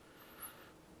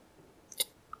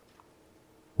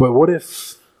 But what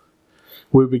if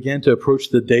we begin to approach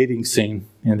the dating scene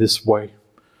in this way?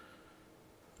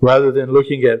 Rather than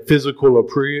looking at physical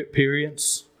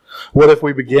appearance, what if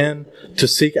we begin to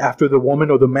seek after the woman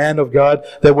or the man of God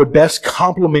that would best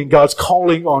complement God's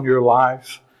calling on your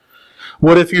life?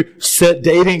 What if you set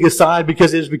dating aside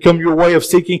because it has become your way of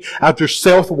seeking after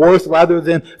self-worth rather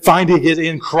than finding it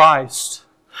in Christ?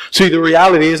 See, the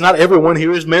reality is not everyone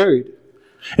here is married.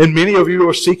 And many of you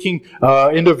are seeking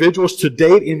individuals to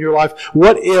date in your life.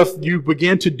 What if you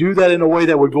begin to do that in a way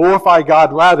that would glorify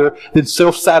God rather than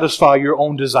self-satisfy your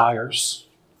own desires?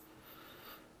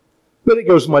 But it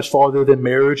goes much farther than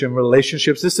marriage and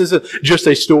relationships. This isn't just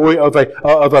a story of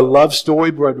a love story,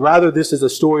 but rather this is a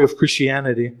story of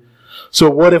Christianity. So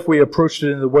what if we approached it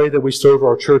in the way that we serve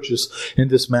our churches in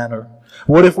this manner?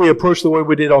 What if we approached the way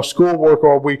we did our schoolwork,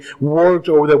 or we worked,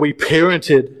 or that we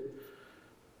parented?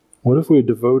 What if we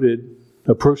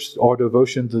approached our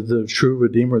devotion to the true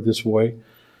Redeemer this way?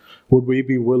 Would we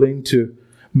be willing to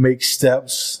make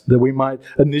steps that we might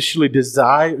initially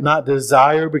not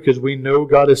desire because we know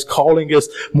God is calling us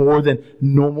more than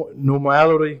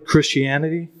normality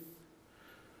Christianity?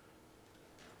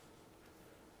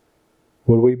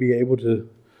 Would we be able to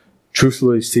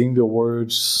truthfully sing the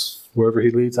words, wherever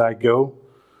He leads, I go?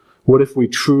 What if we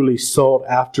truly sought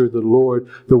after the Lord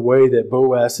the way that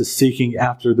Boaz is seeking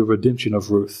after the redemption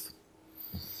of Ruth?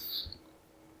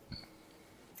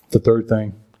 The third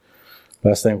thing,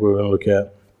 last thing we're going to look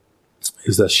at,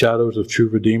 is that shadows of true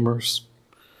redeemers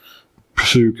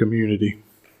pursue community.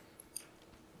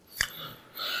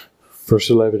 Verse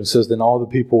 11, it says, Then all the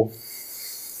people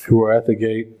who were at the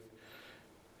gate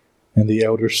and the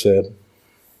elders said.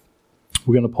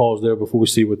 We're going to pause there before we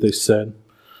see what they said.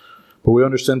 But we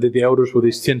understand that the elders were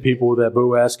these 10 people that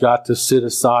Boaz got to sit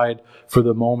aside for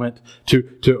the moment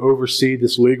to oversee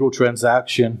this legal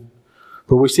transaction.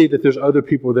 But we see that there's other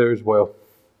people there as well.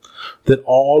 that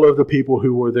all of the people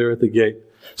who were there at the gate.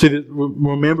 See,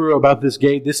 remember about this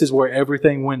gate, this is where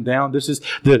everything went down. This is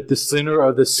the center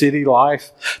of the city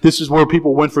life. This is where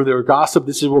people went for their gossip.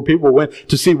 This is where people went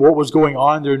to see what was going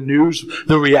on, their news,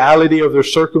 the reality of their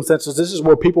circumstances. This is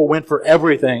where people went for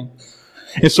everything.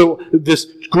 And so this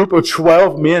group of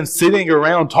 12 men sitting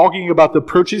around talking about the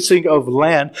purchasing of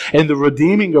land and the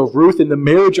redeeming of Ruth and the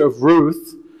marriage of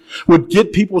Ruth would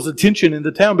get people's attention in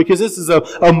the town, because this is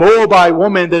a Moabite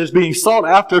woman that is being sought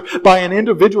after by an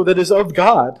individual that is of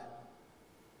God.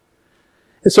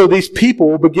 And so these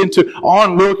people begin to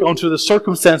onlook onto the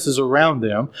circumstances around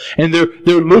them, and they're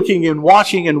looking and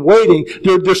watching and waiting.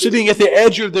 They're sitting at the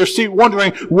edge of their seat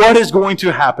wondering what is going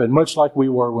to happen, much like we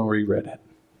were when we read it.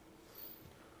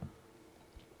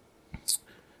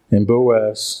 And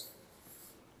Boaz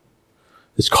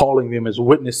is calling them as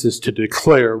witnesses to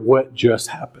declare what just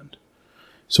happened.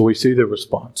 So we see the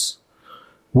response.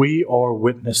 We are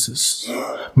witnesses.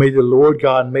 May the Lord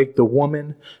God make the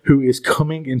woman who is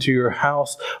coming into your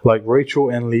house like Rachel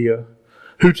and Leah,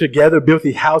 who together built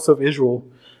the house of Israel.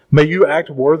 May you act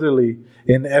worthily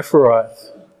in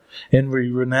Ephrath and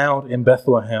be renowned in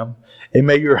Bethlehem. And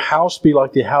may your house be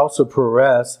like the house of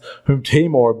Perez, whom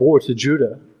Tamar bore to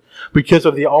Judah, because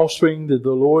of the offspring that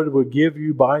the Lord would give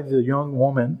you by the young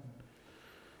woman.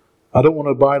 I don't want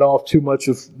to bite off too much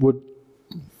of what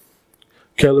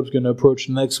Caleb's going to approach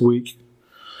next week.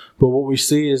 But what we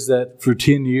see is that for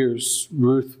 10 years,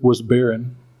 Ruth was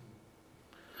barren.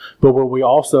 But what we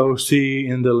also see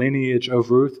in the lineage of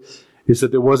Ruth is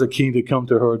that there was a king to come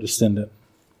to her descendant.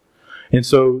 And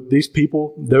so these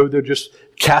people, though they're just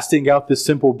casting out this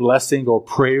simple blessing or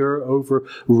prayer over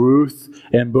Ruth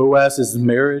and Boaz's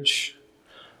marriage,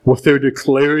 what they're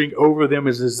declaring over them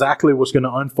is exactly what's going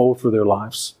to unfold for their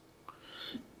lives.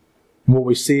 And what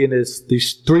we see in is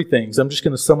these three things. I'm just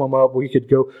going to sum them up. We could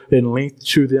go in length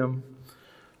to them.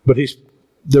 But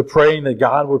they're praying that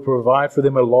God would provide for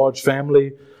them a large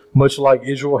family, much like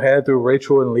Israel had through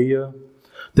Rachel and Leah.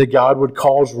 That God would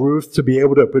cause Ruth to be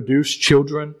able to produce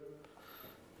children.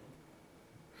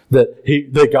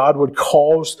 That God would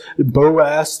cause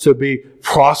Boaz to be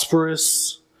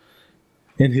prosperous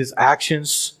in his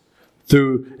actions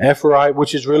through Ephraim,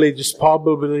 which is really just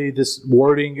probably this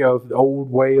wording of the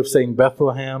old way of saying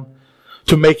Bethlehem,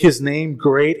 to make his name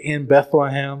great in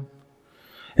Bethlehem.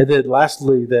 And then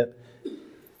lastly, that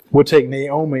would take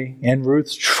Naomi and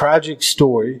Ruth's tragic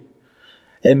story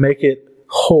and make it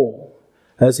whole,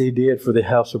 as he did for the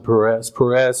house of Perez.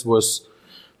 Perez was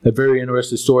a very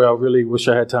interesting story. I really wish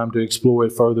I had time to explore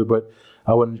it further, but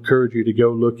I would encourage you to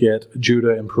go look at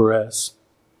Judah and Perez.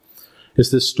 It's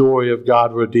this story of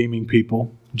God redeeming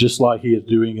people, just like he is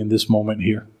doing in this moment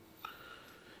here.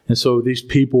 And so these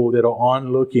people that are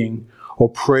onlooking or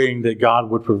praying that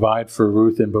God would provide for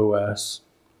Ruth and Boaz,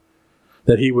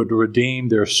 that he would redeem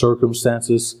their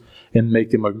circumstances and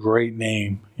make them a great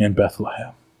name in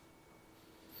Bethlehem.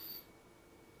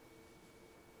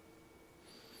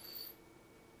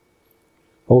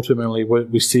 Ultimately, what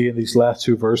we see in these last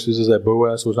two verses is that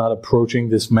Boaz was not approaching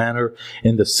this manner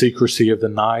in the secrecy of the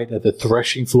night at the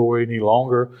threshing floor any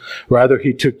longer. Rather,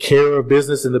 he took care of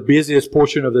business in the busiest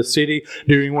portion of the city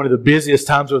during one of the busiest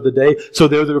times of the day. So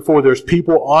therefore, there's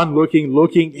people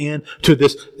looking into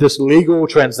this legal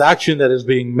transaction that is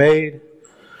being made.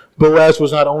 Boaz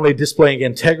was not only displaying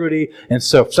integrity and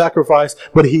self-sacrifice,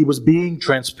 but he was being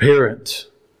transparent.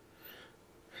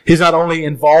 He's not only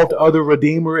involved other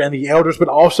Redeemer and the elders, but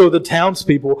also the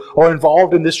townspeople are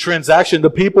involved in this transaction. The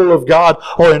people of God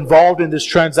are involved in this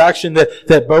transaction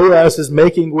that Boaz is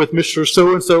making with Mr.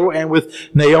 So-and-so and with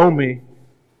Naomi.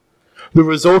 The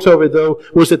result of it, though,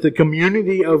 was that the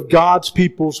community of God's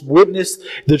peoples witnessed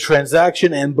the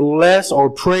transaction and bless or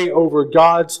pray over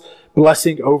God's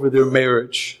blessing over their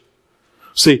marriage.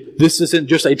 See, this isn't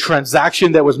just a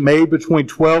transaction that was made between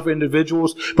 12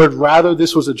 individuals, but rather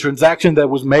this was a transaction that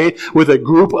was made with a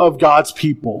group of God's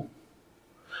people.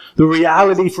 The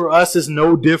reality for us is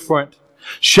no different.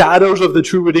 Shadows of the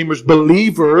true Redeemer's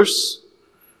believers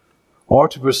are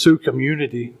to pursue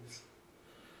community.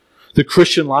 The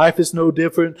Christian life is no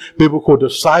different. Biblical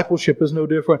discipleship is no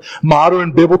different.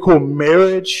 Modern biblical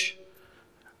marriage,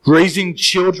 raising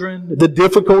children, the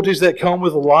difficulties that come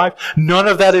with life, none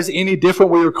of that is any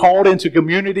different. We are called into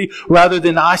community rather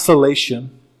than isolation.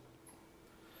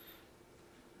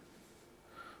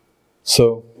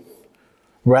 So,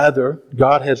 rather,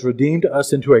 God has redeemed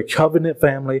us into a covenant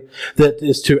family that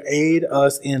is to aid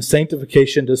us in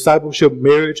sanctification, discipleship,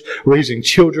 marriage, raising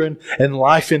children, and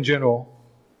life in general.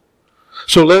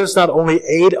 So let us not only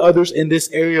aid others in this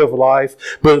area of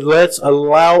life, but let's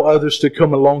allow others to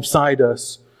come alongside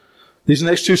us These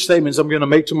next two statements I'm going to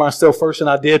make to myself first, and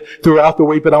I did throughout the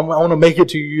week, but I want to make it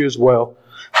to you as well.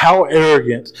 How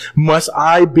arrogant must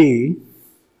I be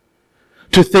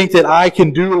to think that I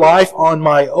can do life on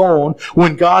my own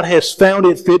when God has found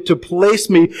it fit to place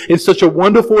me in such a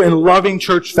wonderful and loving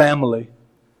church family?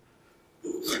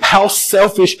 How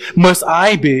selfish must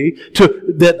I be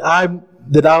that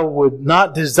I would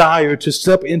not desire to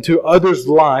step into others'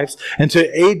 lives and to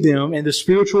aid them in the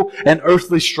spiritual and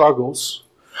earthly struggles?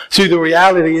 See, the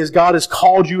reality is God has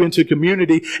called you into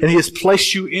community and He has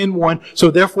placed you in one,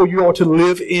 so therefore you are to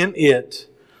live in it.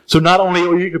 So not only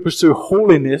are you to pursue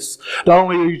holiness, not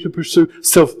only are you to pursue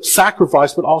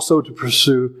self-sacrifice, but also to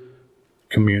pursue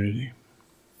community.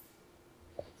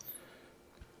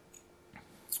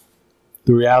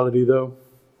 The reality, though,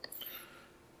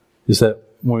 is that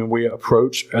when we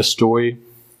approach a story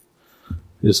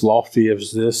as lofty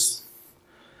as this,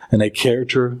 and a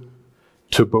character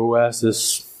to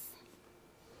Boaz's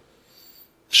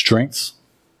strengths,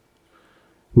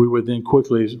 we would then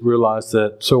quickly realize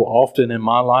that so often in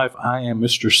my life, I am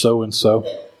Mr. So-and-so.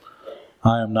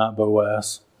 I am not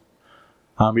Boaz.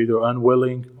 I'm either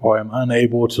unwilling or I'm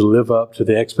unable to live up to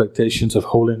the expectations of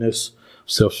holiness,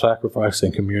 self-sacrifice,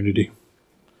 and community.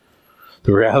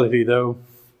 The reality, though,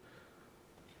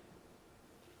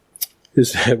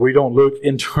 is that we don't look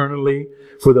internally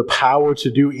for the power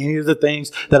to do any of the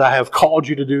things that I have called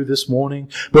you to do this morning,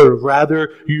 but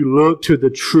rather you look to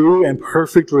the true and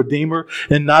perfect Redeemer,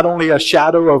 and not only a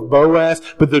shadow of Boaz,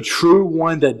 but the true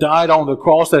one that died on the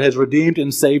cross that has redeemed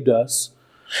and saved us.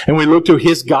 And we look to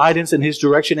His guidance and His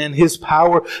direction and His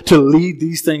power to lead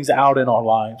these things out in our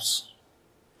lives.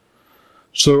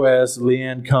 So as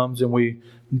Leanne comes and we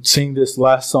sing this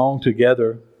last song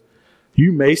together,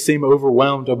 you may seem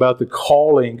overwhelmed about the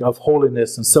calling of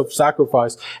holiness and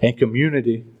self-sacrifice and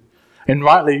community. And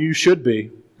rightly you should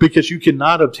be, because you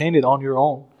cannot obtain it on your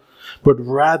own. But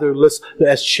rather,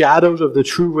 as shadows of the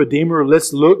true Redeemer,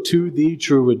 let's look to the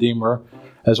true Redeemer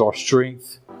as our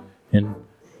strength in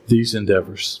these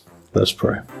endeavors. Let's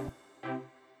pray.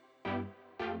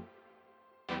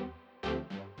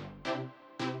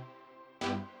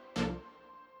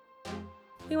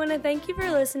 We want to thank you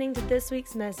for listening to this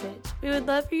week's message. We would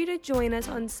love for you to join us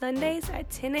on Sundays at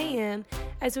 10 a.m.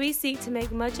 as we seek to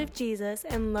make much of Jesus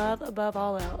and love above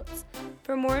all else.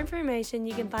 For more information,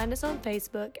 you can find us on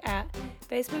Facebook at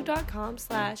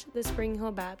facebook.com/The Spring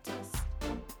Hill Baptist.